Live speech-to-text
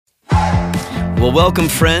Well, welcome,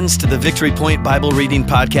 friends, to the Victory Point Bible Reading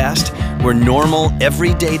Podcast, where normal,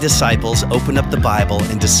 everyday disciples open up the Bible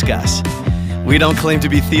and discuss. We don't claim to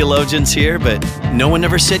be theologians here, but no one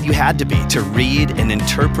ever said you had to be to read and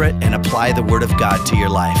interpret and apply the Word of God to your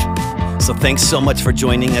life. So thanks so much for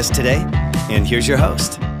joining us today, and here's your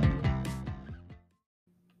host.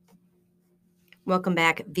 Welcome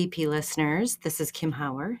back, VP listeners. This is Kim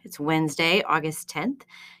Hauer. It's Wednesday, August 10th,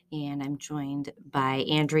 and I'm joined by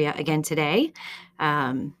Andrea again today.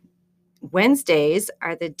 Wednesdays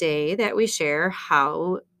are the day that we share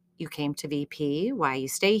how you came to VP, why you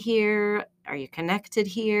stay here, are you connected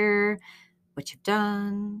here, what you've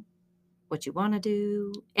done, what you want to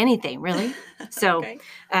do, anything really. So Okay.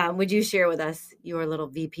 Would you share with us your little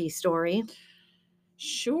VP story?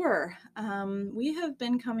 Sure. We have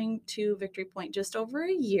been coming to Victory Point just over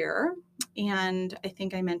a year. And I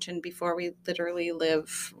think I mentioned before, we literally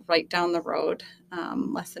live right down the road,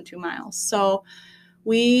 less than 2 miles. So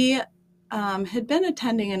we had been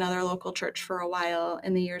attending another local church for a while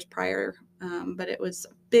in the years prior, but it was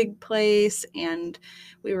a big place and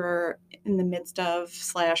we were in the midst of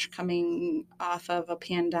 / coming off of a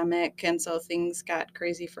pandemic. And so things got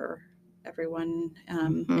crazy for everyone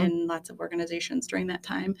in lots of organizations during that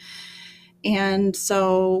time. And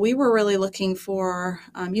so we were really looking for,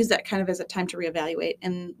 use that kind of as a time to reevaluate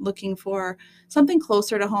and looking for something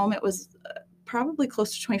closer to home. It was probably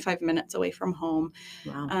close to 25 minutes away from home.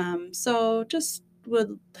 Wow. So just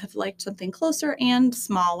would have liked something closer and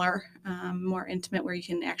smaller, more intimate, where you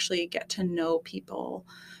can actually get to know people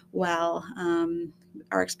well.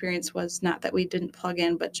 Our experience was not that we didn't plug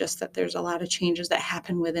in, but just that there's a lot of changes that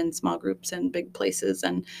happen within small groups and big places.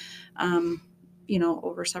 And,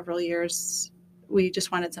 over several years, we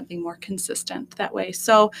just wanted something more consistent that way.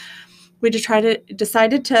 So we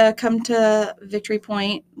decided to come to Victory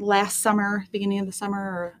Point last summer, beginning of the summer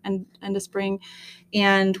or end of spring,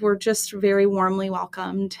 and we're just very warmly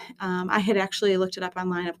welcomed. I had actually looked it up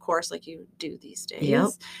online, of course, like you do these days. Yep.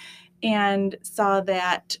 And saw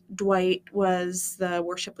that Dwight was the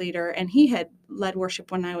worship leader, and he had led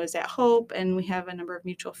worship when I was at Hope, and we have a number of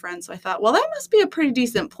mutual friends. So I thought, well, that must be a pretty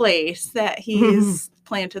decent place that he's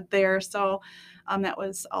planted there. So that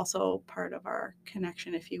was also part of our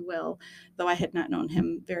connection, if you will, though I had not known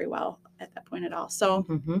him very well at that point at all. So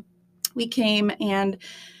we came and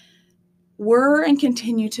were and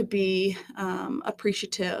continue to be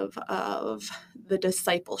appreciative of the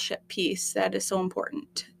discipleship piece that is so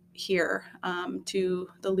important here to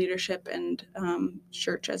the leadership and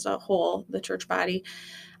church as a whole, the church body,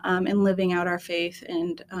 and living out our faith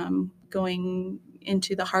and going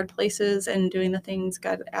into the hard places and doing the things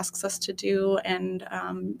God asks us to do and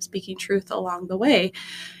speaking truth along the way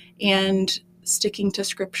and sticking to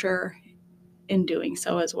scripture in doing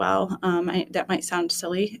so as well. That might sound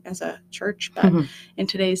silly as a church, but in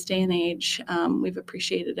today's day and age, we've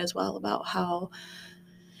appreciated as well about how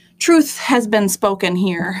truth has been spoken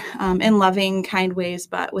here in loving, kind ways,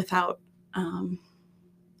 but without,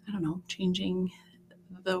 changing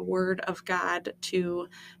the word of God to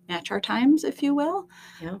match our times, if you will.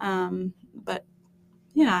 Yeah. But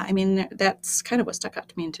yeah, I mean, that's kind of what stuck out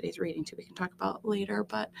to me in today's reading too. We can talk about later,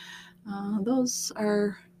 but those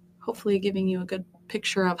are hopefully giving you a good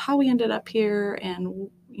picture of how we ended up here and,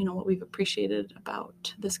 what we've appreciated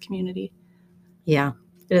about this community. Yeah,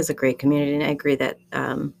 it is a great community. And I agree that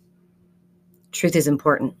truth is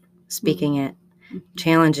important. Speaking it,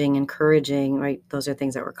 challenging, encouraging, right? Those are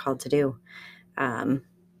things that we're called to do.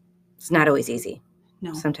 It's not always easy.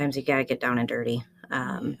 No. Sometimes you got to get down and dirty.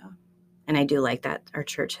 And I do like that our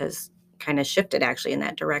church has kind of shifted actually in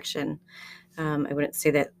that direction. I wouldn't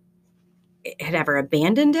say that it had ever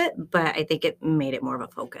abandoned it, but I think it made it more of a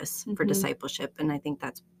focus for discipleship. And I think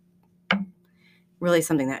that's really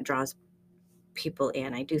something that draws people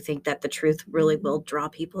in. I do think that the truth really will draw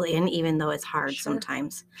people in, even though it's hard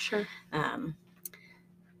sometimes. Sure.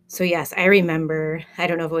 So yes, I remember, I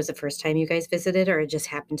don't know if it was the first time you guys visited or it just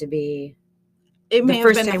happened to be It may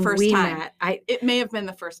have been the first we time. met. It may have been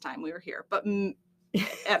the first time we were here, but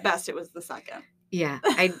at best it was the second. Yeah.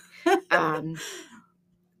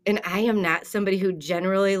 And I am not somebody who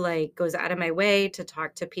generally goes out of my way to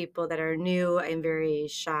talk to people that are new. I'm very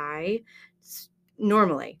shy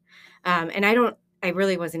normally. And I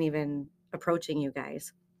really wasn't even approaching you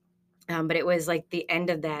guys. But it was like the end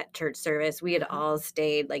of that church service. We had all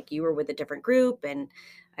stayed, you were with a different group and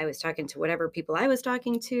I was talking to whatever people I was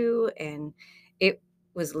talking to. And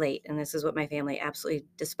was late, and this is what my family absolutely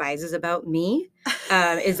despises about me,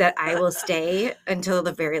 is that I will stay until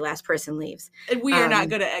the very last person leaves. And we are not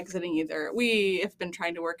good at exiting either. We have been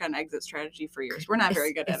trying to work on exit strategy for years. We're not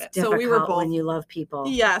very good at it. So we were both, when you love people.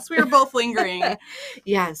 Yes, we were both lingering.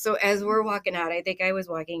 Yeah. So as we're walking out, I think I was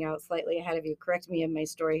walking out slightly ahead of you. Correct me in my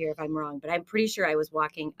story here if I'm wrong, but I'm pretty sure I was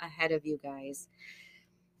walking ahead of you guys.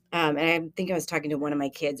 And I think I was talking to one of my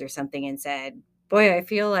kids or something and said, boy, I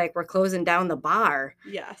feel like we're closing down the bar.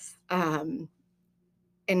 Yes. And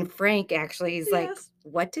Frank actually, he's like,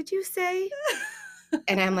 what did you say?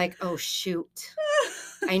 And I'm like, oh, shoot.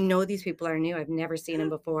 I know these people are new. I've never seen them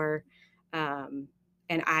before. And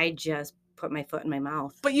I just put my foot in my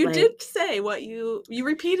mouth. But you did say what you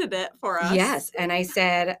repeated it for us. Yes. And I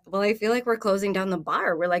said, well, I feel like we're closing down the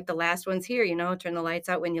bar. We're like the last ones here, turn the lights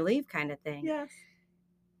out when you leave kind of thing. Yes.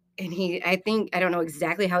 And I don't know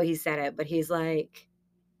exactly how he said it, but he's like,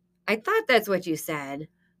 I thought that's what you said.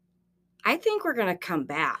 I think we're going to come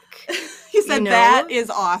back. He said, that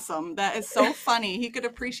is awesome. That is so funny. He could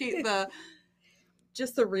appreciate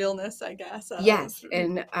just the realness, I guess. Yes.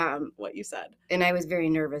 And what you said. And I was very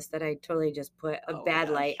nervous that I totally just put a bad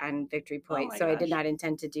light on Victory Point. So I did not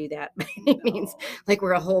intend to do that by any means. Like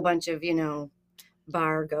we're a whole bunch of,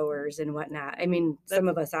 bar goers and whatnot. I mean, some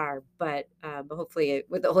of us are, but hopefully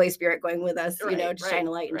with the Holy Spirit going with us, to shine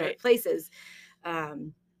a light in dark places.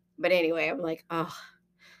 But anyway, I'm like, oh,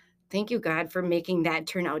 thank you, God, for making that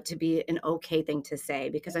turn out to be an okay thing to say,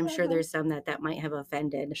 because I'm sure there's some that might have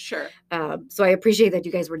offended. Sure. So I appreciate that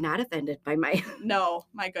you guys were not offended by my No,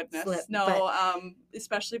 my goodness. slip,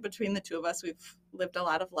 Especially between the two of us, we've lived a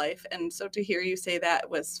lot of life. And so to hear you say that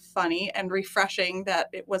was funny and refreshing, that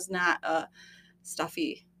it was not a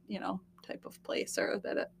stuffy, type of place, or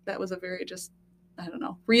that was a very just, I don't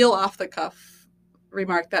know, real off the cuff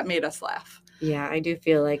remark that made us laugh. Yeah, I do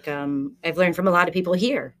feel like I've learned from a lot of people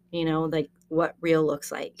here, like what real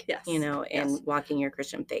looks like, yes. And walking your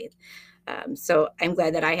Christian faith. So I'm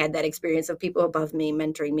glad that I had that experience of people above me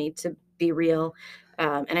mentoring me to be real.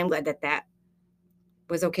 And I'm glad that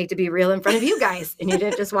was okay to be real in front of you guys and you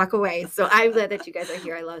didn't just walk away. So I'm glad that you guys are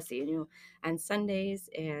here. I love seeing you on Sundays,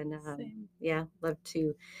 and love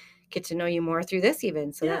to get to know you more through this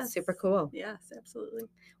even. So that's super cool. Yes, absolutely.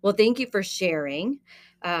 Well, thank you for sharing.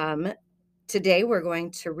 Today we're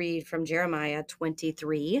going to read from Jeremiah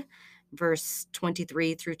 23, verse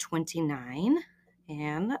 23 through 29.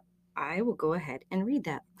 And I will go ahead and read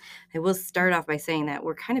that. I will start off by saying that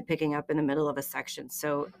we're kind of picking up in the middle of a section.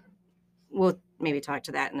 So we'll maybe talk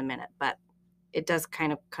to that in a minute, but it does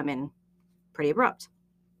kind of come in pretty abrupt.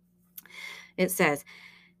 It says,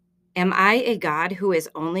 "Am I a God who is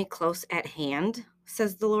only close at hand,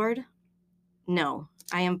 says the Lord? No,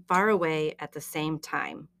 I am far away at the same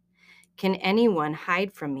time. Can anyone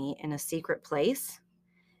hide from me in a secret place?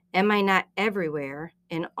 Am I not everywhere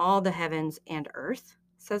in all the heavens and earth,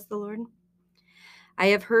 says the Lord? I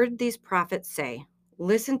have heard these prophets say,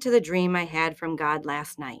 'Listen to the dream I had from God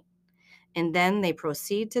last night.' And then they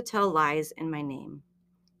proceed to tell lies in my name.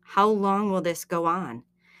 How long will this go on?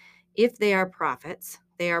 If they are prophets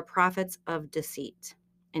of deceit,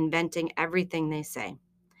 inventing everything they say.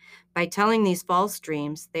 By telling these false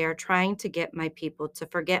dreams, they are trying to get my people to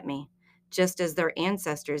forget me, just as their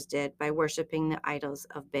ancestors did by worshiping the idols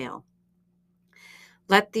of Baal.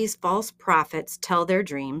 Let these false prophets tell their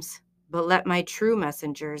dreams, but let my true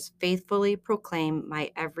messengers faithfully proclaim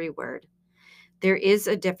my every word. There is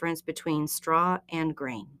a difference between straw and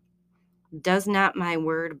grain. Does not my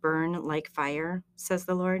word burn like fire, says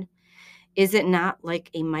the Lord? Is it not like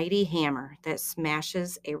a mighty hammer that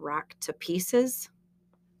smashes a rock to pieces?"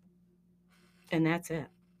 And that's it.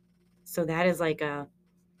 So that is like a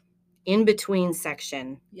in-between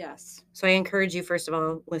section. Yes. So I encourage you, first of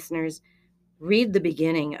all, listeners, read the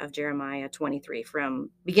beginning of Jeremiah 23 from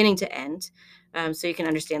beginning to end, so you can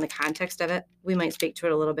understand the context of it. We might speak to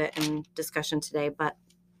it a little bit in discussion today, but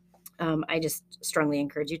I just strongly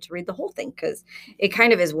encourage you to read the whole thing, because it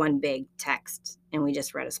kind of is one big text, and we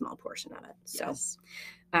just read a small portion of it. So, yes.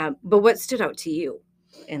 But what stood out to you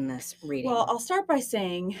in this reading? Well, I'll start by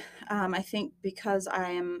saying, I think because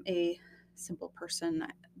I am a simple person,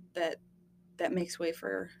 that makes way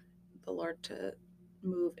for the Lord to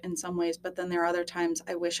move in some ways, but then there are other times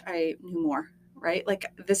I wish I knew more, right? Like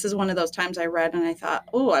this is one of those times I read and I thought,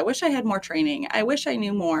 oh, I wish I had more training. I wish I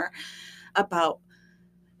knew more about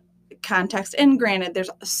context. And granted, there's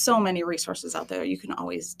so many resources out there. You can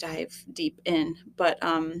always dive deep in. But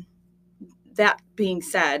that being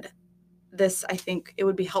said, this, I think it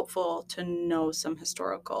would be helpful to know some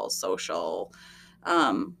historical, social,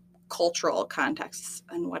 cultural contexts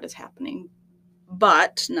and what is happening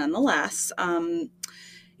But nonetheless,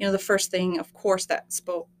 the first thing, of course, that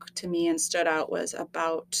spoke to me and stood out was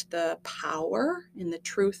about the power and the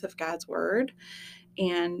truth of God's word,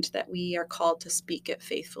 and that we are called to speak it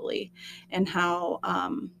faithfully, and how,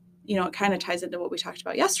 it kind of ties into what we talked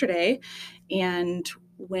about yesterday. And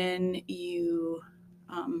when you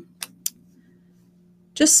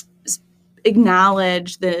just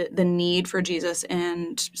acknowledge the need for Jesus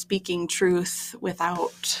and speaking truth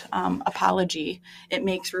without apology, it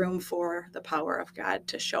makes room for the power of God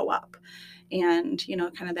to show up. And,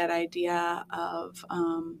 kind of that idea of,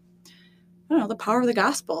 the power of the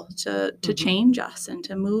gospel to change us and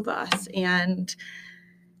to move us. And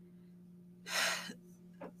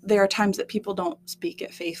there are times that people don't speak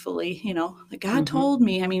it faithfully, like God told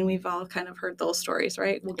me. I mean, we've all kind of heard those stories,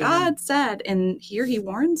 right? Well, God said, and here he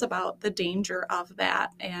warns about the danger of that,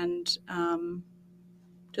 and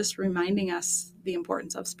just reminding us the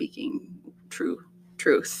importance of speaking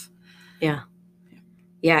truth. Yeah.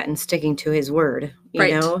 Yeah. And sticking to his word,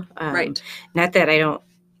 Right. Right. Not that I don't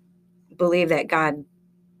believe that God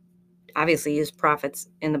obviously used prophets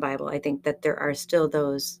in the Bible. I think that there are still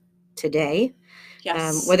those today.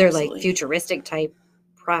 Yes, whether absolutely. like futuristic type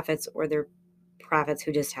prophets, or they're prophets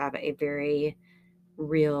who just have a very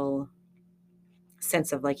real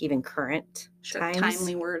sense of like even current times.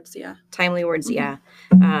 Timely words. Timely words. Yeah.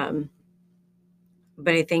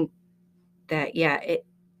 But I think that,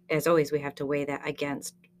 as always, we have to weigh that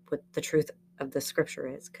against what the truth of the scripture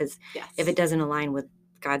is. Because if it doesn't align with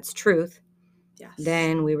God's truth,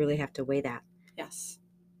 then we really have to weigh that. Yes.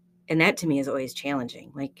 And that to me is always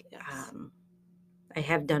challenging. Like, I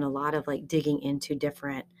have done a lot of like digging into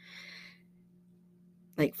different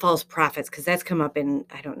like false prophets, because that's come up in,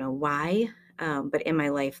 I don't know why, but in my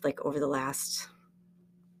life, like over the last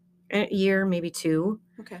year, maybe 2,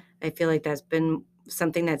 I feel like that's been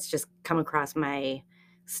something that's just come across my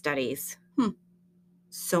studies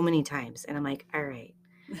so many times. And I'm like, all right,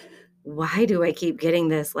 why do I keep getting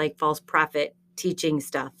this like false prophet teaching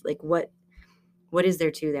stuff? Like what is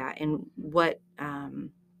there to that? And what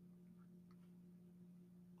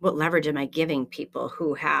leverage am I giving people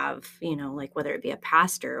who have, like whether it be a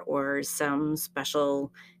pastor or some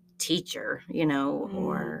special teacher,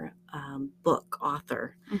 or book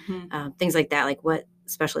author, things like that. Like what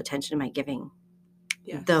special attention am I giving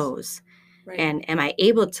those? Right. And am I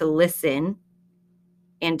able to listen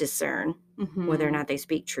and discern whether or not they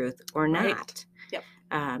speak truth or not? Right. Yep.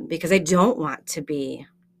 Because I don't want to be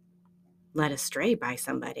led astray by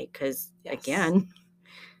somebody, because again,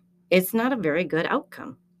 it's not a very good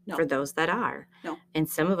outcome. No. For those that are. No. And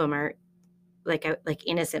some of them are like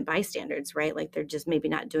innocent bystanders, right? Like they're just maybe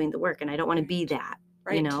not doing the work, and I don't want to be that,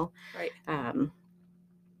 Right. Right.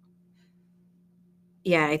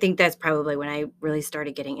 I think that's probably when I really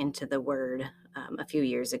started getting into the word a few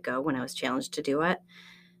years ago, when I was challenged to do it.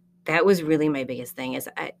 That was really my biggest thing, is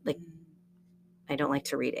I don't like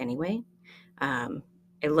to read anyway. I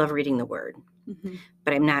love reading the word,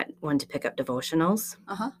 but I'm not one to pick up devotionals.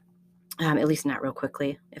 At least not real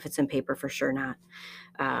quickly. If it's in paper, for sure not.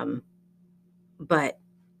 But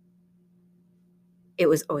it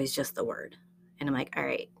was always just the word. And I'm like, all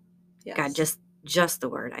right, God, just the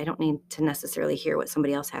word. I don't need to necessarily hear what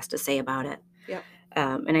somebody else has to say about it. Yep.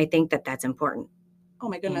 And I think that that's important. Oh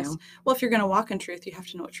my goodness. Well, if you're going to walk in truth, you have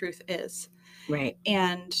to know what truth is. Right.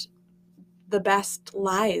 And the best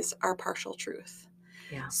lies are partial truth.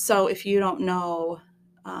 Yeah. So if you don't know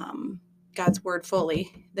God's word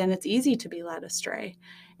fully, then it's easy to be led astray.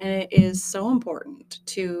 And it is so important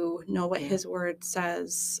to know what his word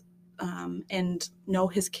says, and know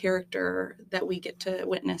his character that we get to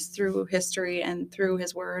witness through history and through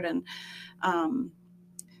his word. And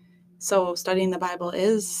so studying the Bible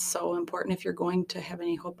is so important if you're going to have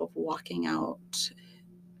any hope of walking out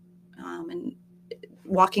and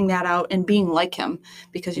walking that out and being like him,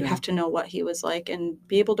 because you have to know what he was like and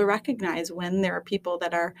be able to recognize when there are people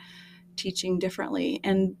that are teaching differently,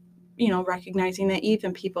 and recognizing that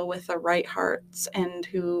even people with the right hearts and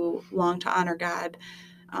who long to honor God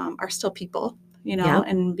are still people,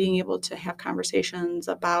 and being able to have conversations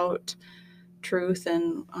about truth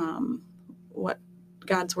and what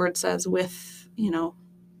God's word says with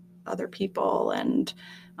other people, and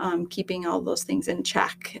keeping all those things in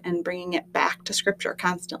check and bringing it back to Scripture,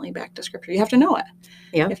 constantly back to Scripture. You have to know it.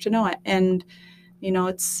 Yeah. You have to know it. And,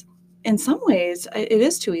 it's, in some ways, it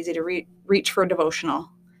is too easy to reach for a devotional.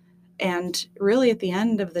 And really, at the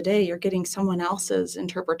end of the day, you're getting someone else's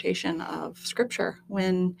interpretation of Scripture,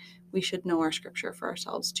 when we should know our Scripture for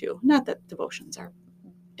ourselves, too. Not that devotions are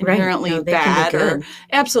inherently bad. Or,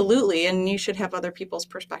 absolutely. And you should have other people's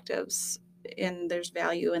perspectives, and there's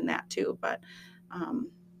value in that, too. But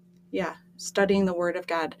Studying the Word of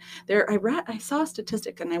God. I saw a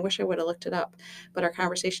statistic, and I wish I would have looked it up, but our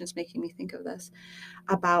conversation is making me think of this,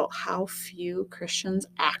 about how few Christians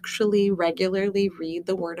actually regularly read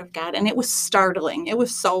the Word of God. And it was startling. It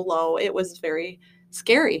was so low. It was very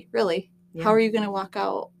scary, really. Yeah. How are you going to walk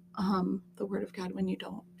out the Word of God when you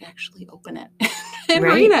don't actually open it and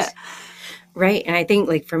Right. read it? Right. And I think,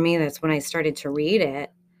 like, for me, that's when I started to read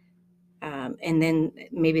it. And then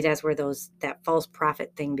maybe that's where that false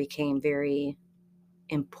prophet thing became very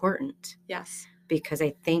important. Yes. Because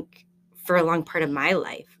I think for a long part of my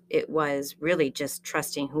life, it was really just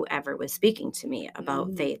trusting whoever was speaking to me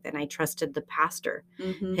about faith. And I trusted the pastor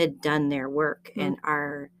had done their work and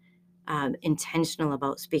are intentional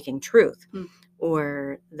about speaking truth.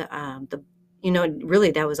 Or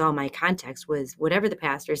really that was all my context, was whatever the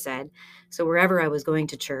pastor said. So wherever I was going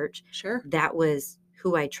to church, Sure. that was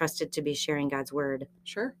who I trusted to be sharing God's word.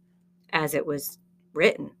 Sure. As it was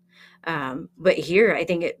written. But here, I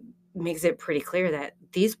think it makes it pretty clear that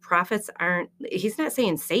these prophets he's not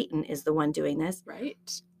saying Satan is the one doing this. Right.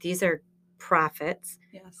 These are prophets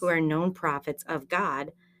who are known prophets of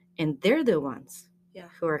God, and they're the ones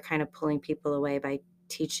who are kind of pulling people away by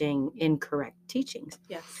teaching incorrect teachings.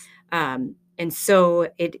 Yes. And so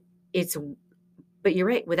but you're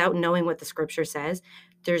right, without knowing what the scripture says,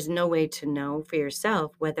 there's no way to know for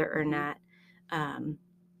yourself whether or not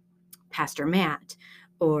Pastor Matt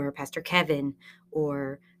or Pastor Kevin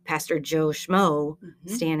or Pastor Joe Schmo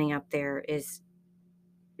standing up there is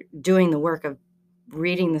doing the work of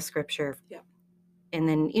reading the scripture. Yeah. And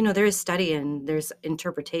then, there is study and there's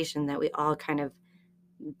interpretation that we all kind of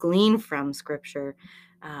glean from scripture.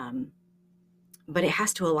 But it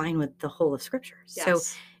has to align with the whole of scripture. Yes. So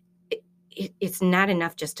it's not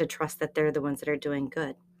enough just to trust that they're the ones that are doing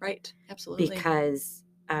good. Right. Absolutely. Because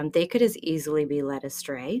they could as easily be led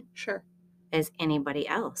astray. Sure. As anybody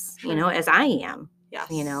else, Sure. As I am. Yes.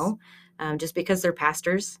 Just because they're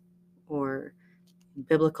pastors or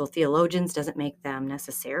biblical theologians doesn't make them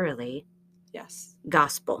necessarily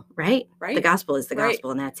gospel, right? Right. The gospel is the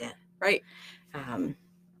gospel, and that's it. Right. So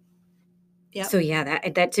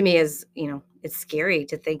that to me is, it's scary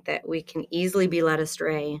to think that we can easily be led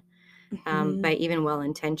astray by even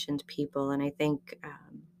well-intentioned people. And I think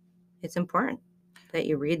it's important that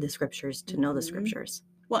you read the scriptures to know the scriptures.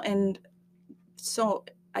 Well, and so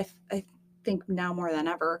I think now more than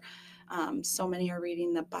ever, so many are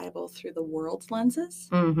reading the Bible through the world's lenses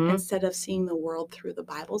instead of seeing the world through the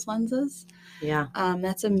Bible's lenses. Yeah.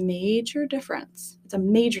 That's a major difference. It's a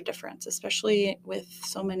major difference, especially with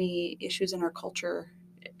so many issues in our culture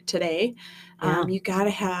today. You got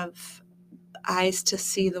to have eyes to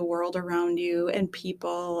see the world around you and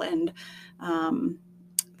people and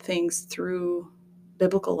things through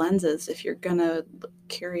biblical lenses if you're going to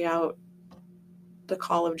carry out the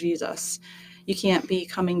call of Jesus. You can't be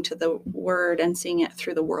coming to the word and seeing it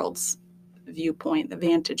through the world's viewpoint, the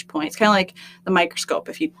vantage point. It's kind of like the microscope.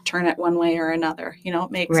 If you turn it one way or another,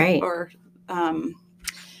 it makes or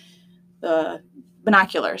the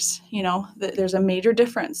binoculars, there's a major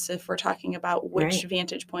difference if we're talking about which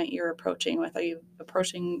vantage point you're approaching with. Are you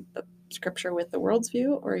approaching the scripture with the world's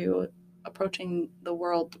view, or are you approaching the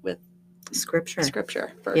world with scripture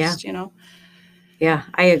first? Yeah,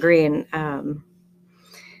 I agree. And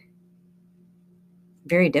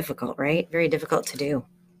very difficult, right? Very difficult to do.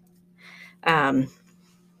 I'm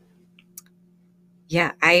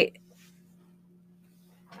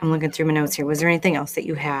looking through my notes here. Was there anything else that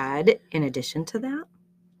you had in addition to that?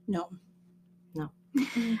 No.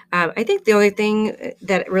 I think the only thing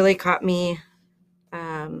that really caught me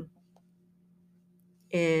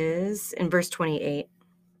is in verse 28.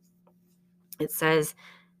 It says,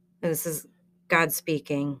 and this is God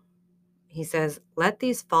speaking. He says, "Let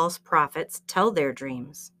these false prophets tell their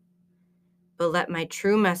dreams, but let my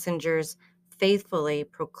true messengers faithfully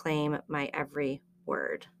proclaim my every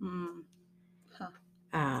word."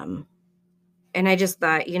 And I just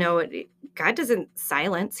thought, God doesn't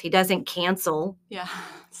silence. He doesn't cancel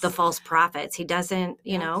the false prophets. He doesn't,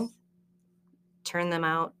 turn them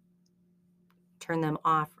out, turn them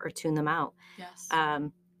off, or tune them out. Yes.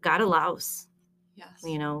 God allows, yes,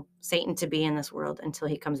 Satan to be in this world until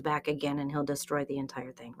he comes back again and he'll destroy the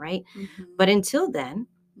entire thing, right? But until then,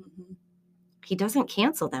 he doesn't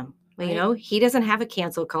cancel them. Right. He doesn't have a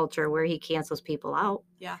cancel culture where he cancels people out.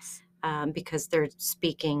 Yes. Because they're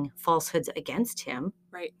speaking falsehoods against him.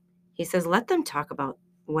 Right. He says, let them talk about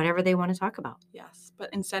whatever they want to talk about. Yes. But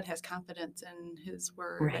instead has confidence in his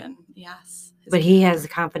word. Right. And yes. But he has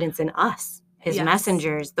confidence in us, his Yes.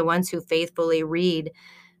 messengers, the ones who faithfully read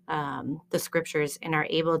the scriptures and are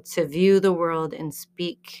able to view the world and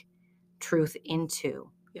speak truth into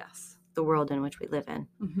Yes. the world in which we live in.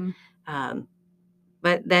 Mm-hmm.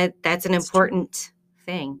 But that's an important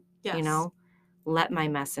thing, Yes. you know. Let my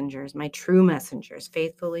messengers, my true messengers,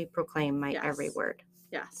 faithfully proclaim my every Yes. word.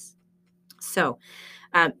 Yes. So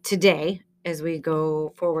today, as we go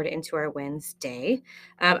forward into our Wednesday,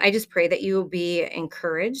 I just pray that you will be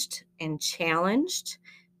encouraged and challenged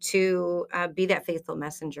to be that faithful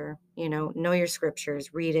messenger. You know your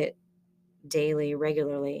scriptures, read it daily,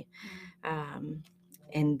 regularly.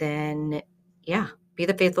 And then, be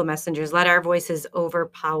the faithful messengers. Let our voices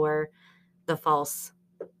overpower the false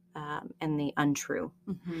and the untrue.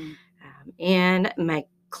 Mm-hmm. And my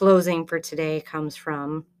closing for today comes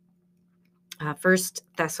from 1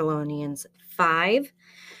 Thessalonians 5,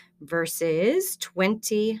 verses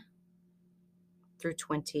 20 through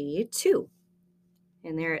 22.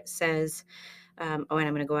 And there it says, and I'm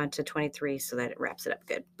going to go on to 23 so that it wraps it up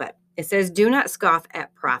good. But it says, do not scoff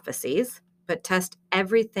at prophecies, but test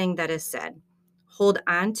everything that is said. Hold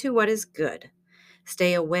on to what is good.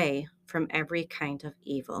 Stay away from every kind of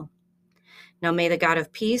evil. Now may the God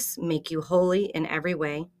of peace make you holy in every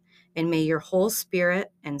way, and may your whole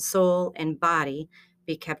spirit and soul and body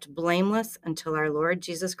be kept blameless until our Lord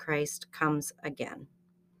Jesus Christ comes again.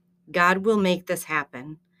 God will make this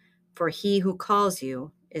happen, for he who calls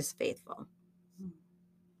you is faithful.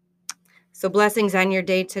 So blessings on your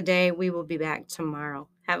day today. We will be back tomorrow.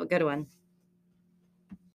 Have a good one.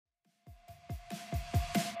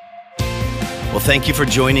 Well, thank you for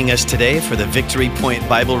joining us today for the Victory Point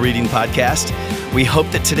Bible Reading Podcast. We hope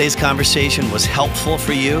that today's conversation was helpful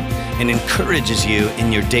for you and encourages you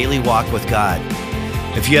in your daily walk with God.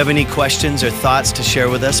 If you have any questions or thoughts to share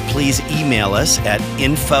with us, please email us at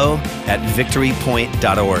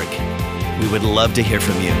info@victorypoint.org. We would love to hear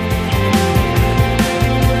from you.